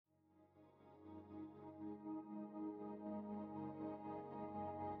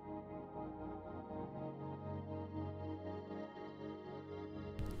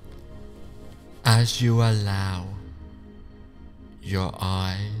As you allow your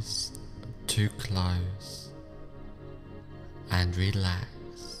eyes to close and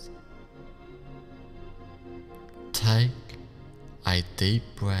relax, take a deep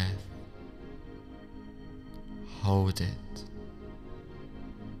breath, hold it,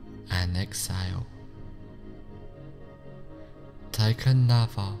 and exhale. Take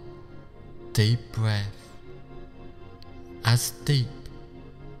another deep breath, as deep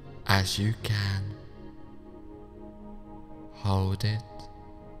as you can. Hold it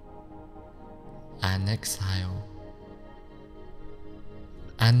and exhale.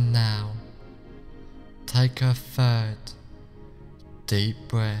 And now take a third deep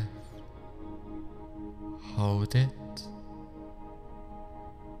breath. Hold it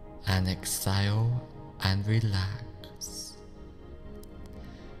and exhale and relax.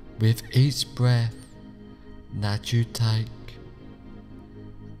 With each breath that you take,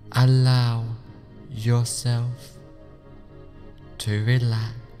 allow yourself to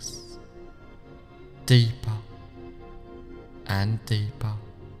relax deeper and deeper.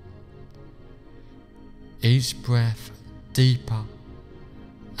 Each breath deeper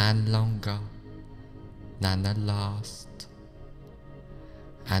and longer than the last.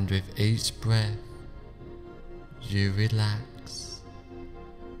 And with each breath you relax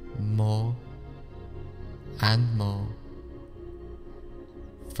more and more.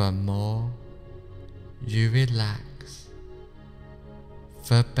 The more you relax,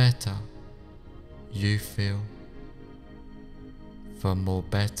 the better you feel. The more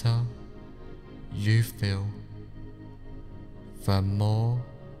better you feel, the more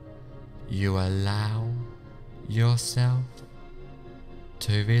you allow yourself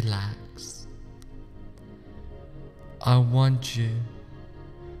to relax. I want you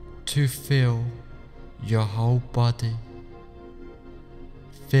to feel your whole body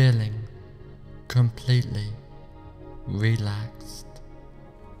feeling completely relaxed,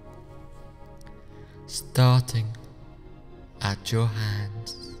 starting at your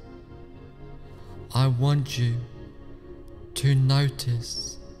hands. I want you to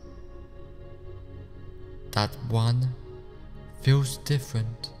notice that one feels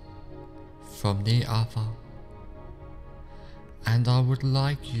different from the other, and I would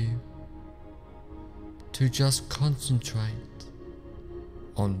like you to just concentrate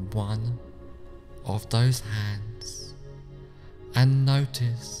on one of those hands and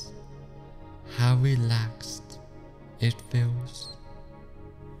notice how relaxed it feels.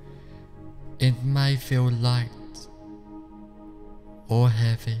 It may feel light or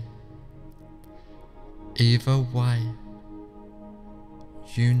heavy. Either way,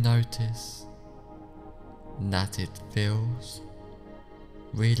 you notice that it feels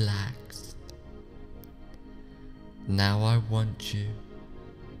relaxed. Now I want you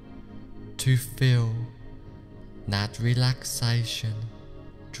to feel that relaxation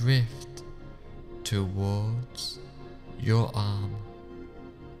drift towards your arm,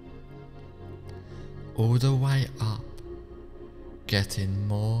 all the way up, getting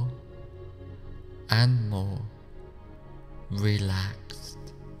more and more relaxed.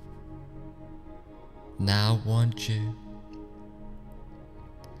 Now I want you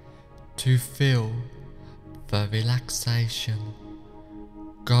to feel the relaxation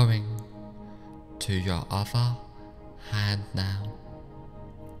going to your other hand now,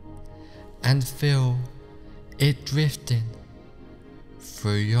 and feel it drifting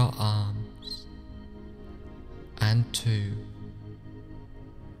through your arms and to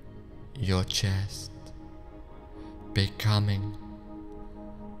your chest, becoming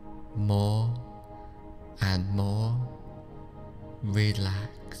more and more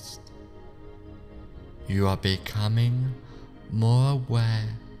relaxed. You are becoming more aware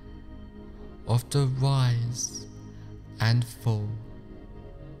of the rise and fall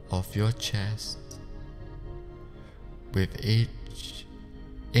of your chest with each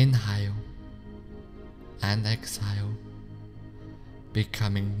inhale and exhale,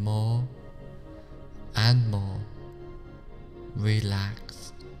 becoming more and more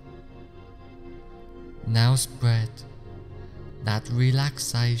relaxed. Now spread that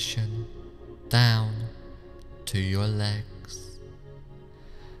relaxation down to your legs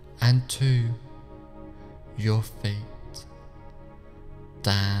and to your feet,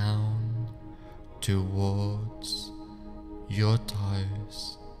 down towards your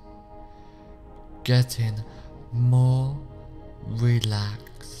toes, getting more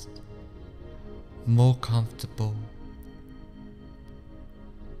relaxed, more comfortable.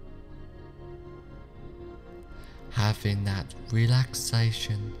 Having that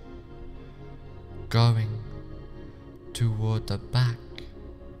relaxation going toward the back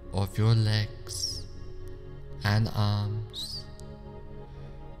of your legs and arms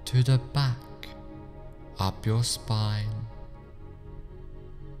to the back up your spine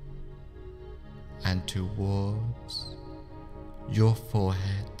and towards your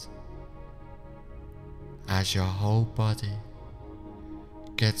forehead as your whole body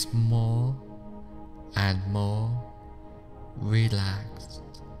gets more and more relaxed,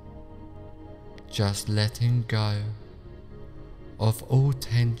 just letting go of all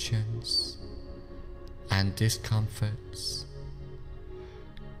tensions and discomforts,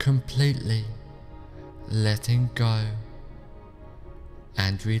 completely letting go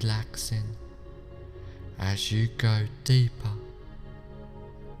and relaxing as you go deeper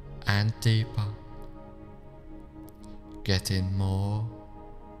and deeper, getting more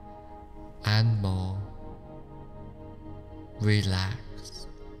and more relaxed,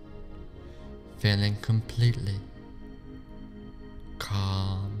 feeling completely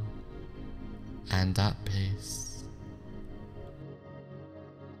calm and at peace.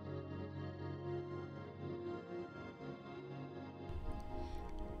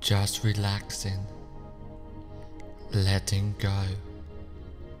 Just relaxing, letting go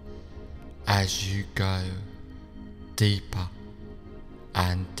as you go deeper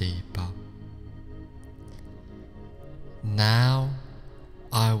and deeper. Now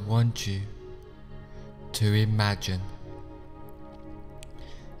I want you to imagine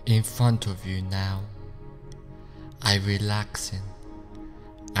in front of you now a relaxing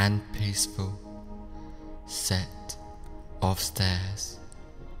and peaceful set of stairs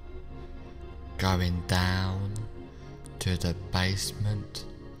going down to the basement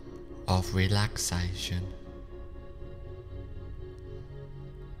of relaxation.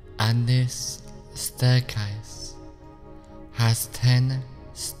 And this staircase has 10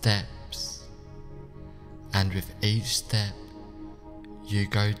 steps, and with each step you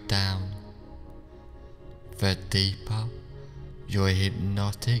go down, the deeper your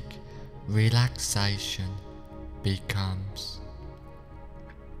hypnotic relaxation becomes.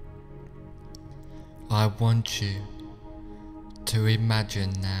 I want you to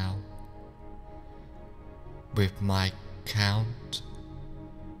imagine now, with my count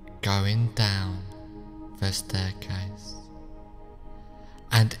going down the staircase,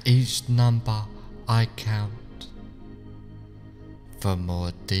 and each number I count, the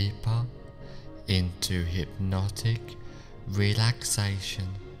more deeper into hypnotic relaxation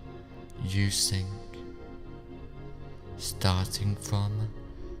you sink, starting from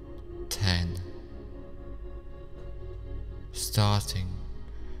 10, starting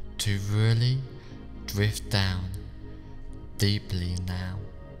to really drift down deeply now,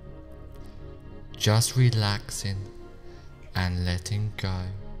 just relaxing and letting go.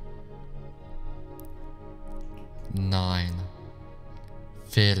 9,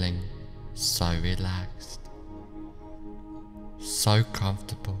 feeling so relaxed, so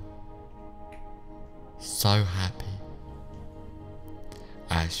comfortable, so happy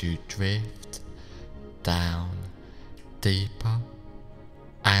as you drift down deeper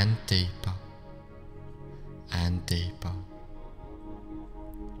and deeper and deeper.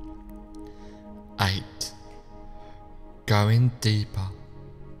 8, going deeper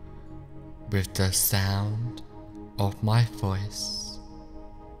with the sound of my voice.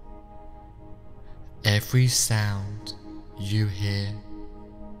 Every sound you hear,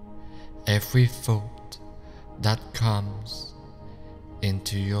 every thought that comes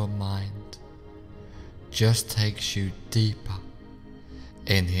into your mind just takes you deeper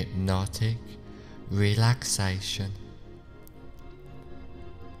in hypnotic relaxation.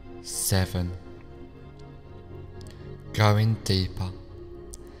 7, going deeper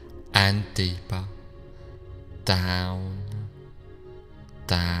and deeper, down,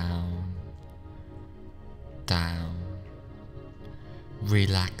 down, down,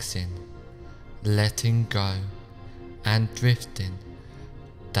 relaxing, letting go and drifting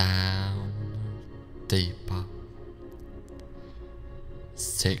down deeper.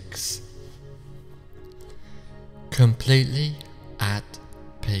 6, completely at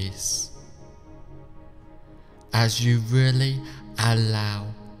peace as you really allow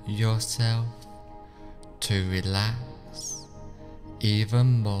yourself to relax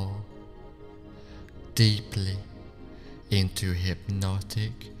even more deeply into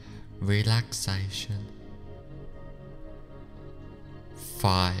hypnotic relaxation.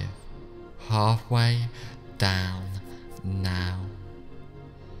 5, halfway down now,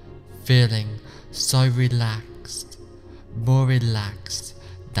 feeling so relaxed, more relaxed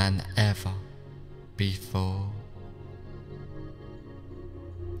than ever before,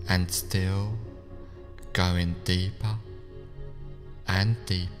 and still going deeper and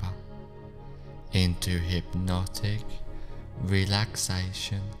deeper into hypnotic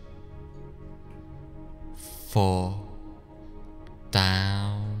relaxation. 4.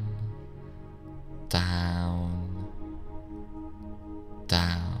 Down, down,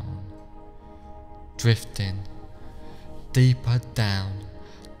 down, drifting deeper down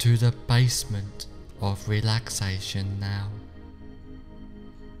to the basement of relaxation now.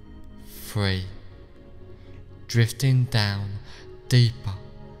 3. Drifting down deeper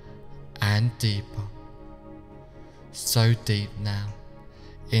and deeper, so deep now,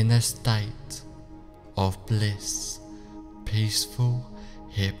 in a state of bliss, peaceful,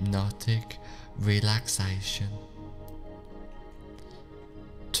 hypnotic relaxation.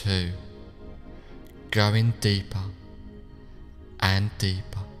 2. Going deeper and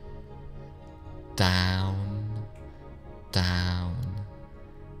deeper, down, down,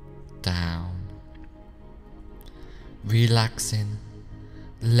 down, relaxing,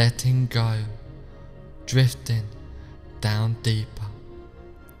 letting go, drifting down deeper.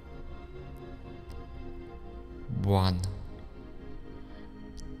 1.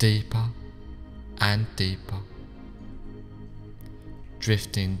 Deeper and deeper,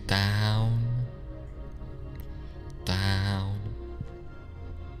 drifting down, down,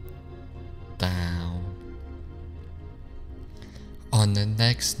 down. On the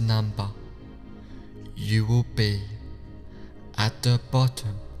next number, you will be at the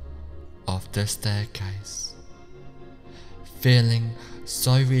bottom of the staircase, feeling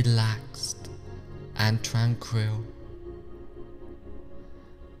so relaxed and tranquil.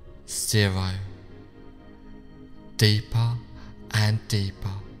 0. Deeper and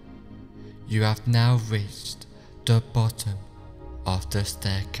deeper, you have now reached the bottom of the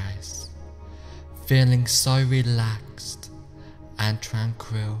staircase, feeling so relaxed and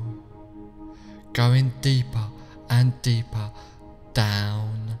tranquil, going deeper and deeper,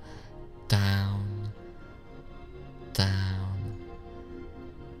 down, down, down,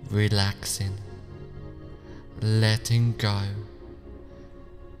 relaxing, letting go,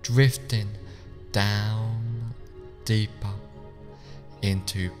 drifting down deeper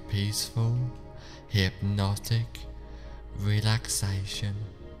into peaceful, hypnotic relaxation,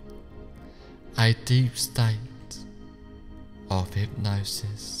 a deep state of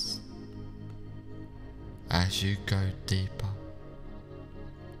hypnosis. As you go deeper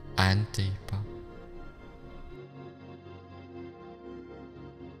and deeper,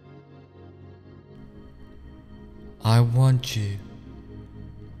 I want you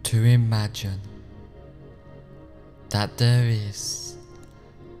to imagine that there is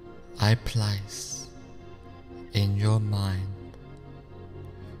a place in your mind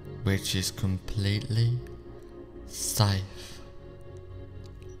which is completely safe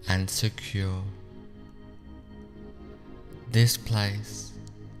and secure. This place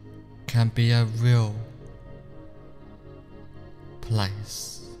can be a real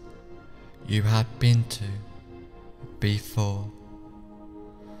place you have been to before,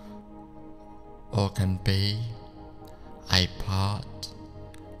 or can be a part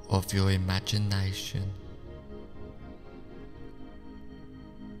of your imagination.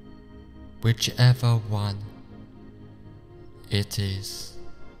 Whichever one it is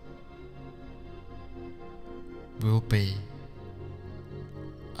will be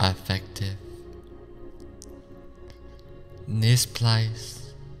effective. This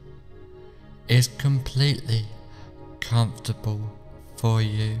place is completely comfortable for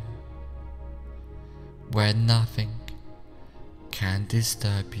you, where nothing can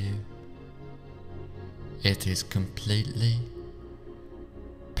disturb you. It is completely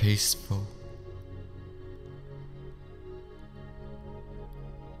peaceful,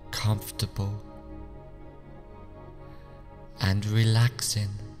 comfortable, and relaxing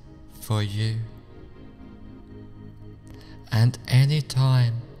for you. And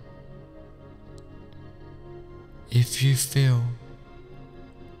anytime, if you feel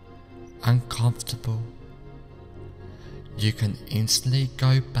uncomfortable, you can instantly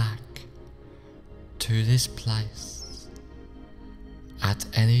go back to this place at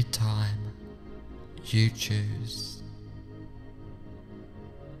any time you choose.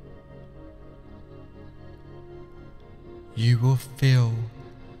 You will feel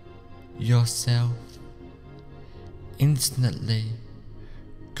yourself instantly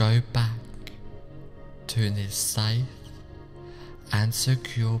go back to this safe and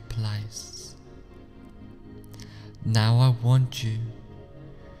secure place. Now I want you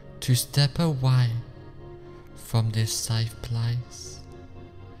to step away from this safe place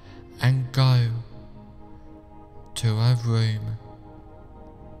and go to a room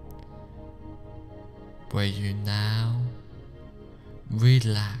where you now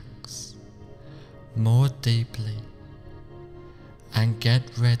relax more deeply and get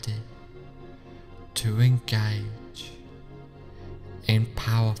ready to engage in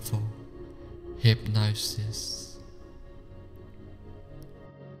powerful hypnosis.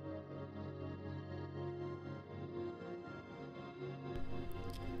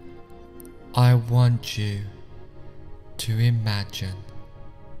 I want you to imagine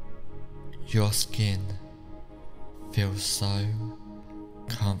your skin feels so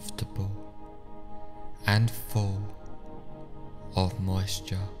comfortable and full of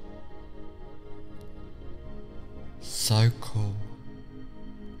moisture, so cool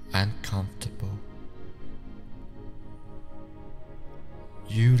and comfortable.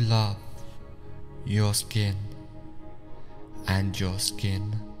 You love your skin and your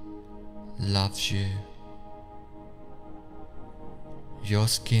skin loves you. Your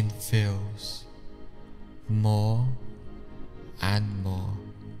skin feels more and more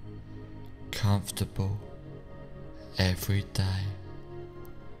comfortable every day,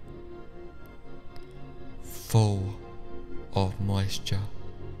 full of moisture.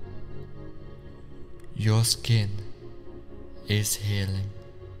 Your skin is healing.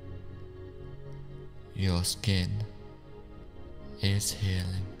 Your skin is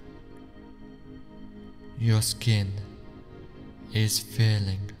healing. Your skin is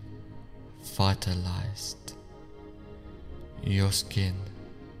feeling vitalized. Your skin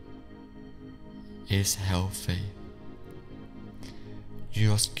is healthy.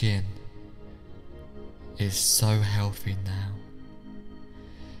 Your skin is so healthy now.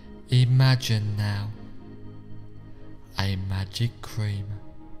 Imagine now a magic cream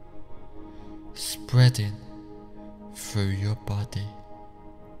spreading through your body,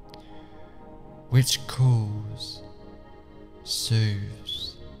 which cools,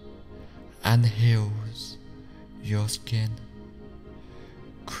 soothes, and heals your skin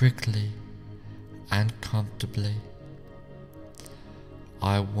quickly and comfortably.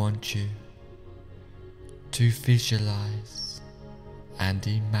 I want you to visualize and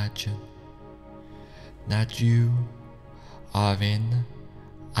imagine that you are in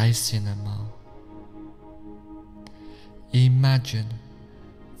a cinema. Imagine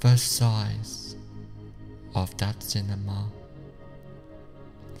the size of that cinema.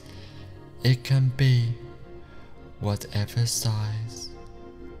 It can be whatever size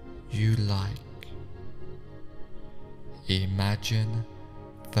you like. Imagine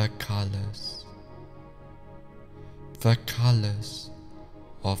the colors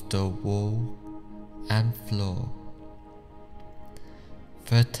of the wall and floor,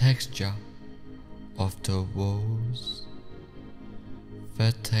 the texture of the walls,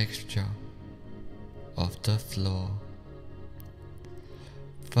 the texture of the floor,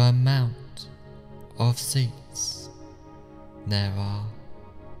 the amount of seats there are,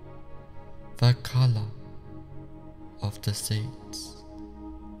 the color of the seats.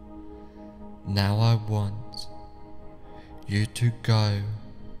 Now I want you to go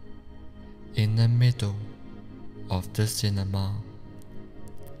in the middle of the cinema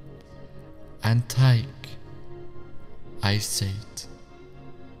and take a seat,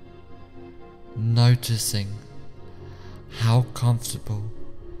 noticing how comfortable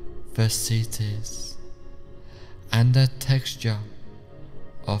the seat is and the texture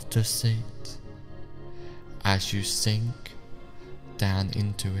of the seat as you sink down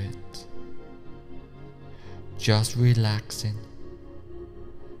into it, just relaxing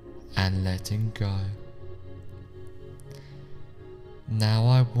and letting go. Now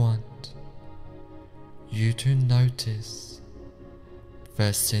I want you to notice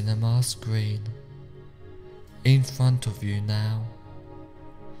the cinema screen in front of you now.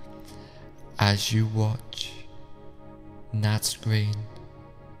 As you watch that screen,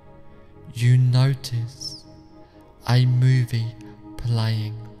 you notice a movie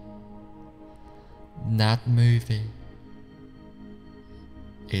playing. That movie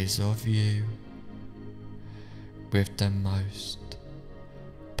is of you with the most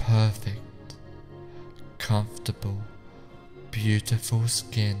perfect, comfortable, beautiful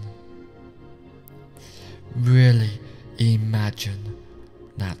skin. Really imagine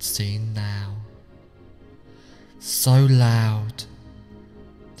that scene now. So loud,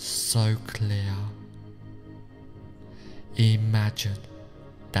 so clear. Imagine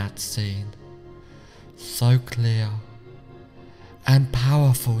that scene, so clear and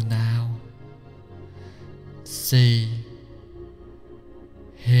powerful now. See,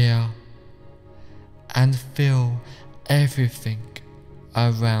 hear, and feel everything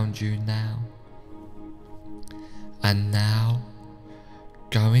around you now. And now,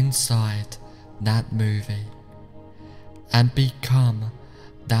 go inside that movie and become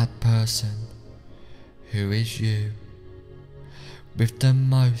that person who is you, with the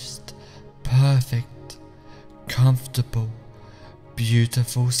most perfect, comfortable,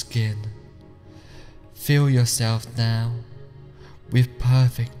 beautiful skin. Feel yourself now with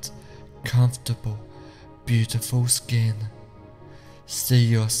perfect, comfortable, beautiful skin. See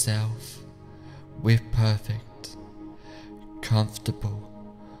yourself with perfect, comfortable,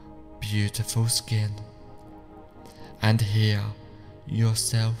 beautiful skin, and hear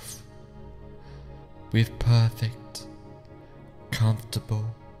yourself with perfect, comfortable,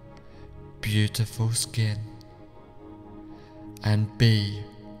 beautiful skin, and be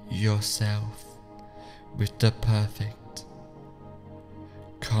yourself with the perfect,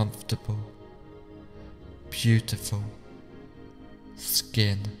 comfortable, beautiful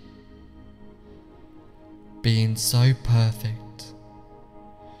skin. Being so perfect,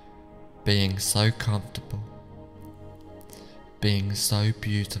 being so comfortable, being so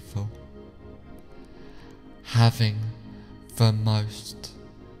beautiful, having the most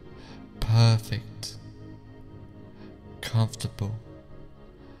perfect, comfortable,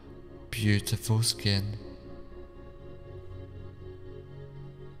 beautiful skin,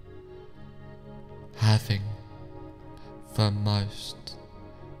 having the most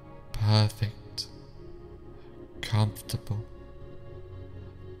perfect, comfortable,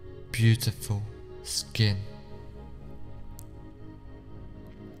 beautiful skin.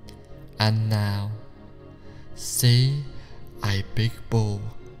 And now see a big ball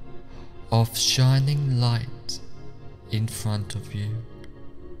of shining light in front of you.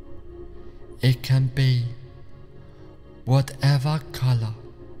 It can be whatever color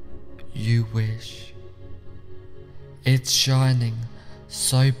you wish. It's shining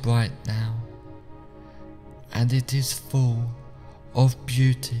so bright now, and it is full of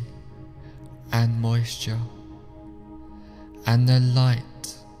beauty and moisture, and the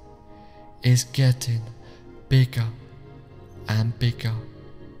light is getting bigger and bigger,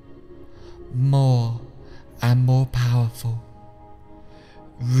 more and more powerful,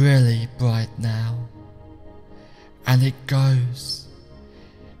 really bright now, and it goes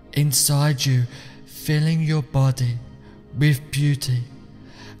inside you, filling your body with beauty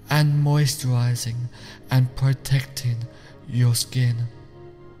and moisturizing and protecting your skin,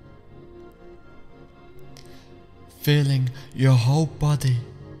 filling your whole body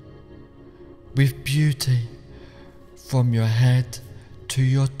with beauty from your head to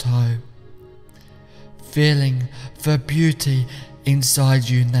your toe, feeling the beauty inside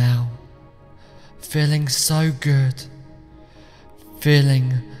you now, feeling so good,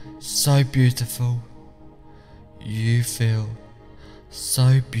 feeling so beautiful. You feel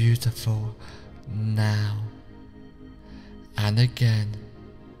so beautiful now, and again,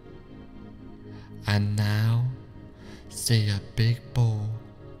 and now see a big ball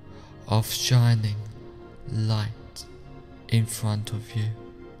of shining light in front of you.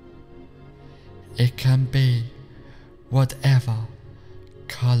 It can be whatever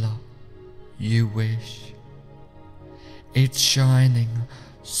color you wish. It's shining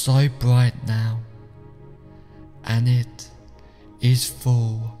so bright now, and it is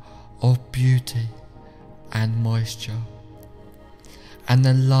full of beauty and moisture, and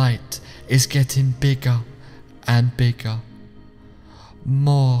the light is getting bigger and bigger,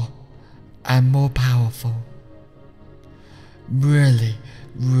 more and more powerful, really,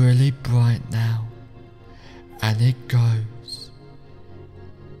 really bright now, and it goes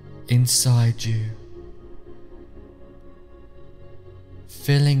inside you,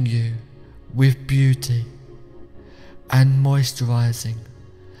 filling you with beauty and moisturizing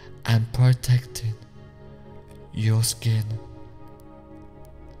and protecting your skin,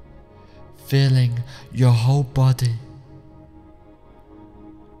 filling your whole body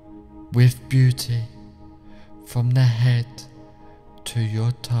with beauty from the head to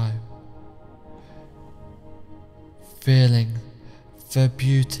your toe, feeling the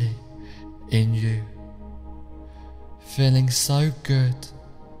beauty in you, feeling so good.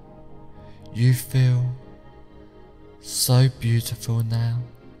 You feel so beautiful now,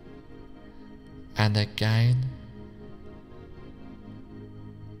 and again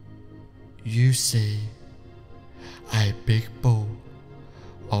you see a big ball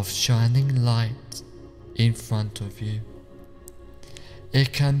of shining light in front of you.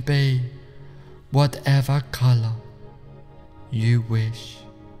 It can be whatever color you wish.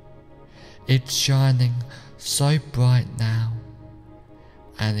 It's shining so bright now,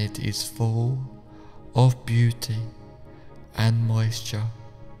 and it is full of beauty and moisture,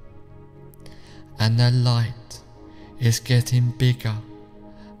 and the light is getting bigger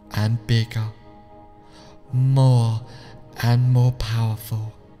and bigger, more and more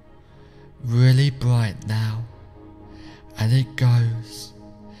powerful, really bright now, and it goes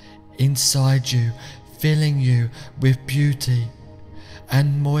inside you, filling you with beauty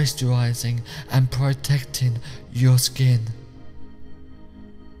and moisturizing and protecting your skin,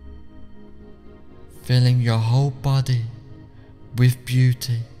 filling your whole body with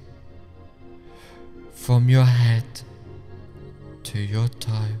beauty from your head to your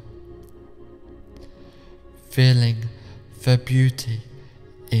toe, feeling the beauty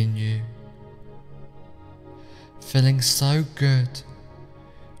in you, feeling so good.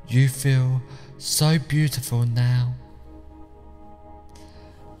 You feel so beautiful now.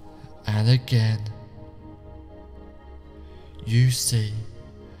 And again, you see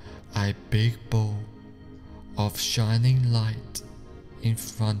a big ball of shining light in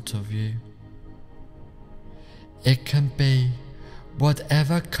front of you. It can be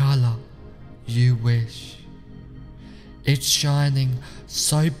whatever color you wish. It's shining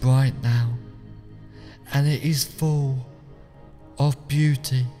so bright now, and it is full of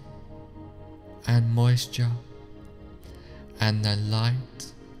beauty and moisture, and the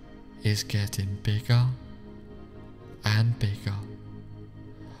light is getting bigger and bigger,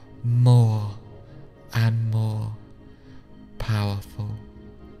 more and more powerful,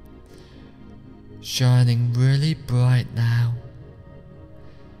 shining really bright now,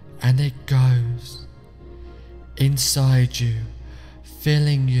 and it goes inside you,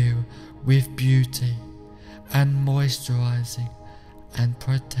 filling you with beauty and moisturizing and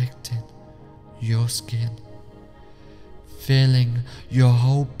protecting your skin, filling your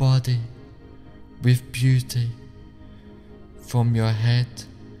whole body with beauty from your head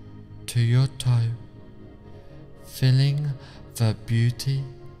to your toe, filling the beauty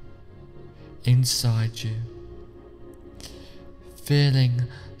inside you, feeling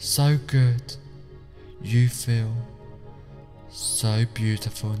so good. You feel so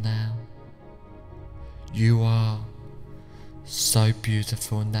beautiful now. You are so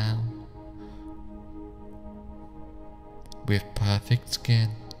beautiful now, with perfect skin.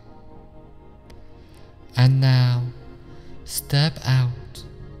 And now step out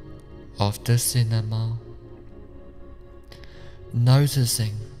of the cinema,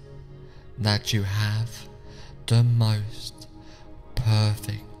 noticing that you have the most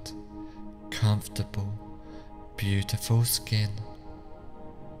perfect, comfortable, beautiful skin.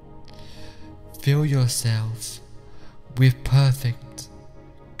 Feel yourself with perfect,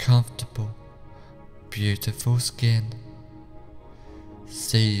 comfortable, beautiful skin.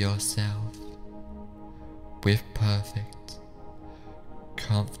 See yourself with perfect,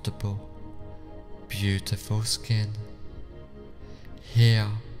 comfortable, beautiful skin. Hear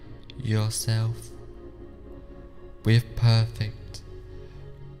yourself with perfect,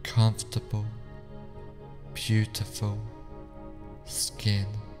 comfortable, beautiful skin.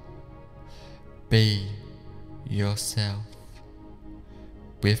 Be yourself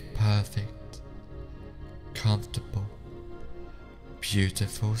with perfect, comfortable,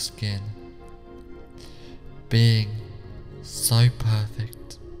 beautiful skin. Being so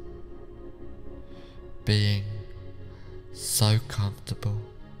perfect, being so comfortable,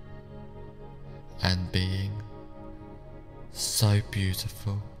 and being so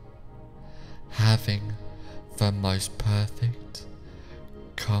beautiful, having the most perfect,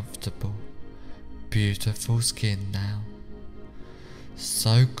 comfortable, beautiful skin now,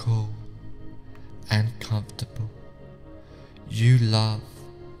 so cool and comfortable. You love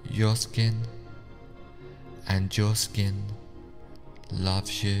your skin, and your skin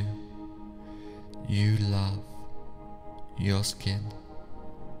loves you. You love your skin,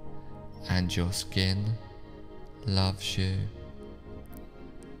 and your skin loves you.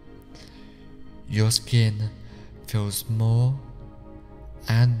 Your skin feels more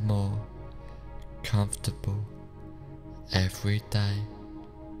and more comfortable every day,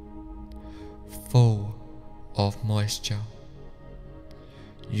 full of moisture.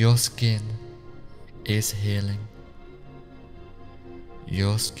 Your skin is healing.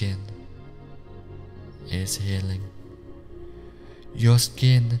 Your skin is healing. Your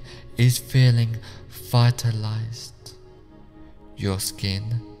skin is feeling vitalized. Your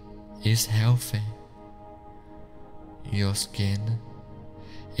skin is healthy. Your skin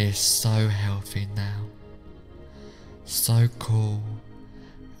is so healthy now, so cool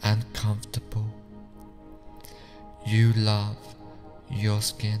and comfortable. You love your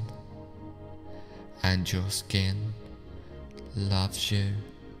skin, and your skin loves you.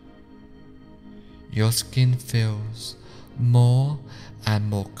 Your skin feels more and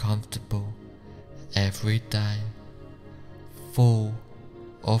more comfortable every day, full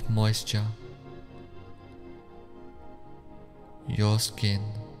of moisture. Your skin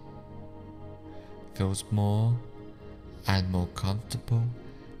feels more and more comfortable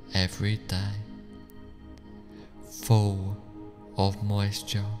every day, full of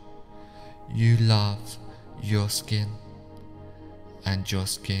moisture. You love your skin, and your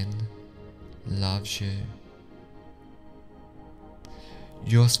skin loves you.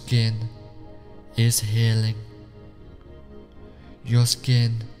 Your skin is healing. Your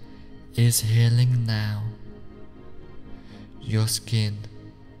skin is healing now. Your skin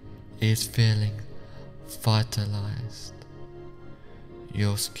is feeling vitalized.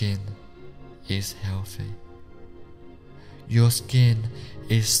 Your skin is healthy. Your skin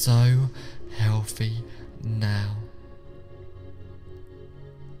is so healthy now.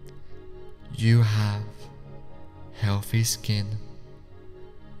 You have healthy skin.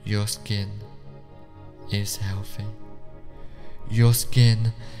 Your skin is healthy. Your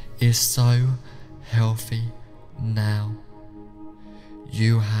skin is so healthy now.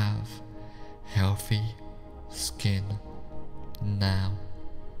 You have healthy skin now.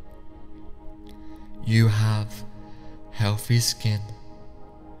 You have healthy skin.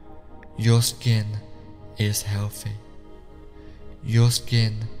 Your skin is healthy. Your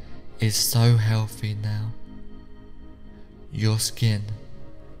skin is so healthy now. Your skin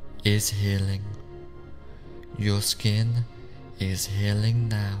is healing. Your skin is healing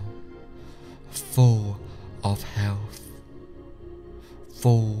now, full of health,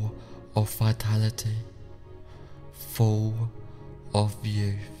 full of vitality, full of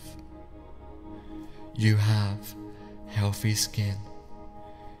youth. You have healthy skin.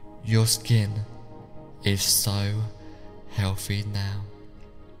 Your skin is so healthy now.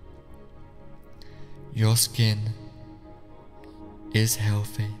 Your skin is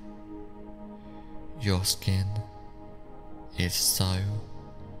healthy. Your skin is so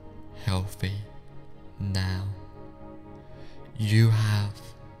healthy now. You have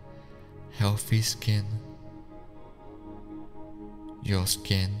healthy skin. Your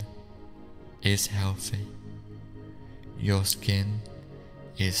skin is healthy. Your skin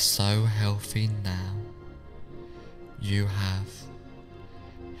is so healthy now. You have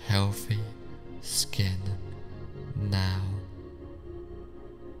healthy skin now.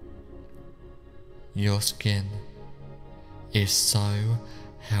 Your skin is so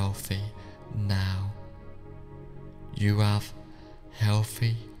healthy now. You have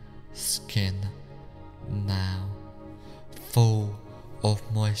healthy skin now, full of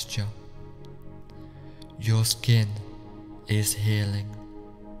moisture. Your skin is healing.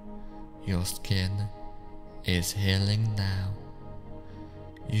 Your skin is healing now.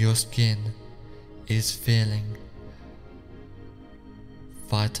 Your skin is feeling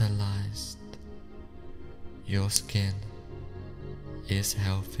vitalized. Your skin is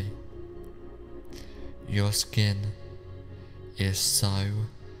healthy. Your skin is so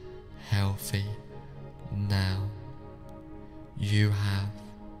healthy now. You have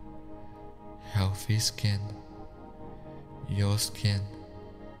healthy skin. Your skin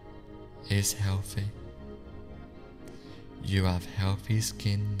is healthy. You have healthy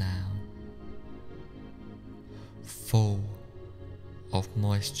skin now, full of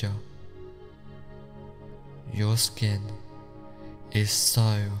moisture. Your skin is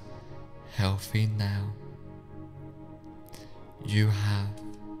so healthy now. You have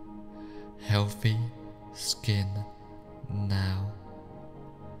healthy skin now.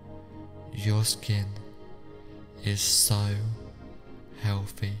 Your skin is so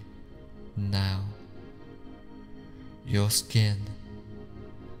healthy now. Your skin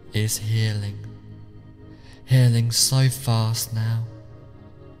is healing, healing so fast now.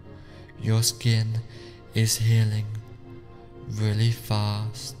 Your skin is healing really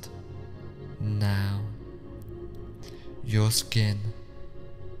fast now. Your skin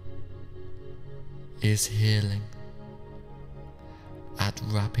is healing at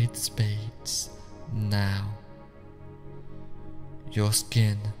rapid speeds now. Your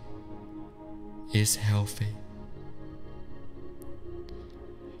skin is healthy.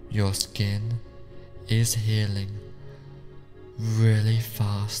 Your skin is healing really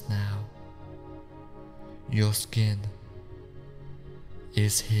fast now. Your skin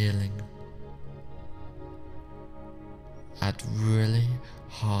is healing at really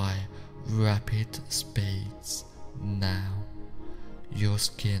high, rapid speeds now. Your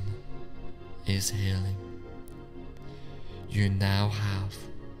skin is healing. You now have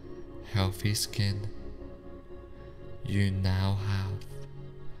healthy skin. You now have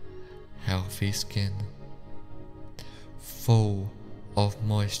healthy skin, full of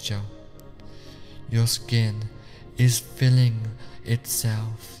moisture. Your skin is filling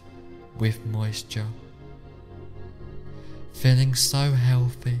itself with moisture, feeling so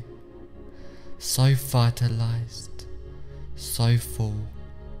healthy, so vitalized, so full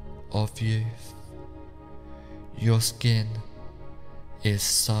of youth. Your skin is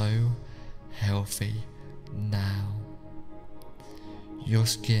so healthy now. Your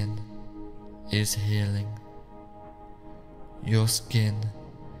skin is healing. Your skin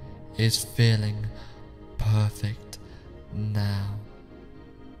is feeling perfect now.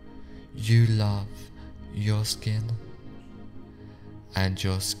 You love your skin, and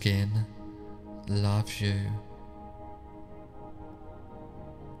your skin loves you.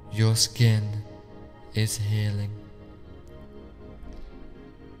 Your skin is healing.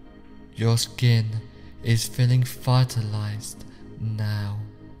 Your skin is feeling vitalized now.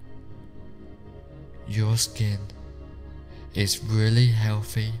 Your skin is really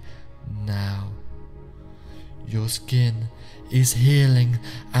healthy now. Your skin is healing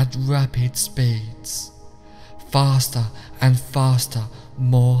at rapid speeds, faster and faster,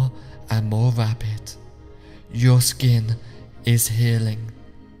 more and more rapid. Your skin is healing.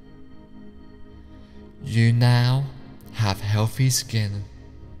 You now have healthy skin,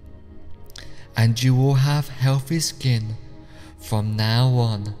 and you will have healthy skin from now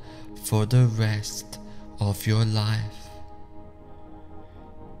on for the rest of your life.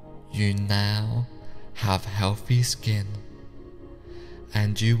 You now have healthy skin,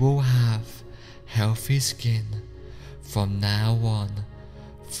 and you will have healthy skin from now on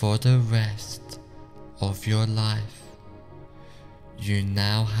for the rest of your life. You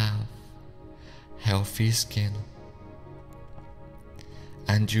now have healthy skin,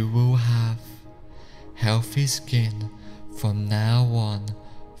 and you will have healthy skin from now on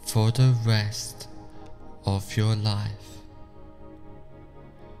for the rest of your life.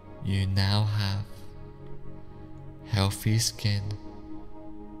 You now have healthy skin,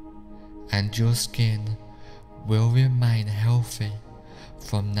 and your skin will remain healthy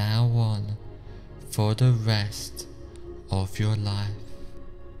from now on for the rest of your life.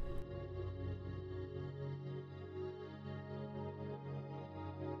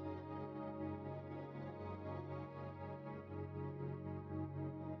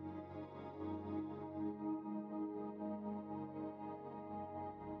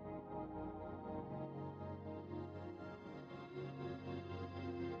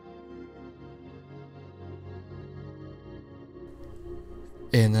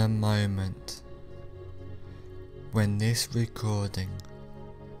 In a moment, when this recording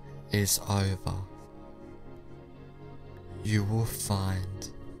is over, you will find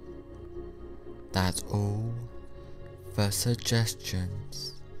that all the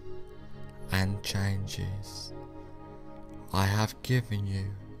suggestions and changes I have given you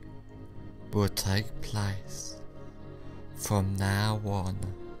will take place from now on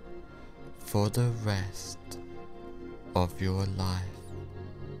for the rest of your life.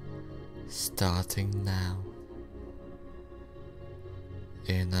 Starting now.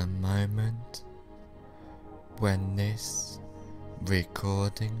 In a moment, when this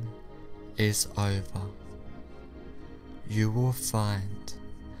recording is over, you will find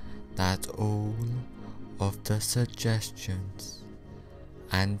that all of the suggestions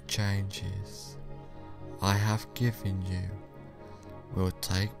and changes I have given you will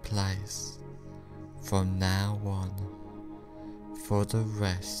take place from now on for the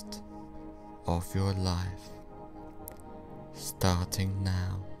rest of your life, starting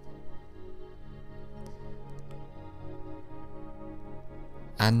now.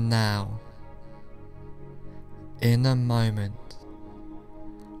 And now, in a moment,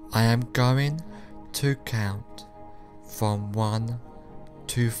 I am going to count from 1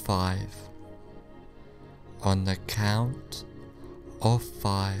 to 5. On the count of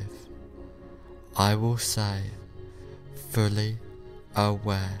 5, I will say, fully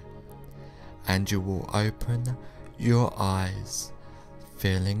aware, and you will open your eyes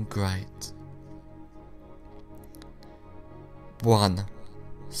feeling great. 1.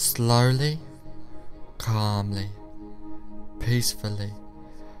 Slowly, calmly, peacefully,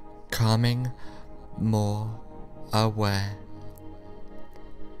 coming more aware.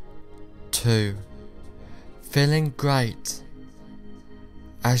 2. Feeling great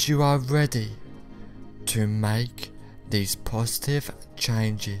as you are ready to make these positive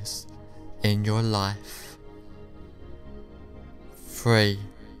changes in your life. 3.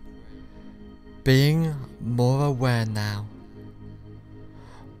 Being more aware now,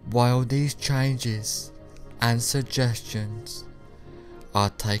 while these changes and suggestions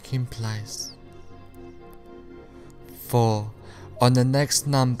are taking place. 4. On the next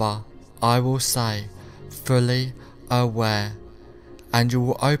number, I will say, fully aware, and you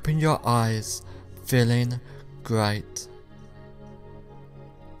will open your eyes feeling great.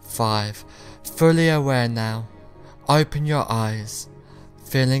 5. Fully aware now. Open your eyes.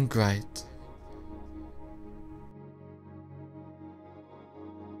 Feeling great.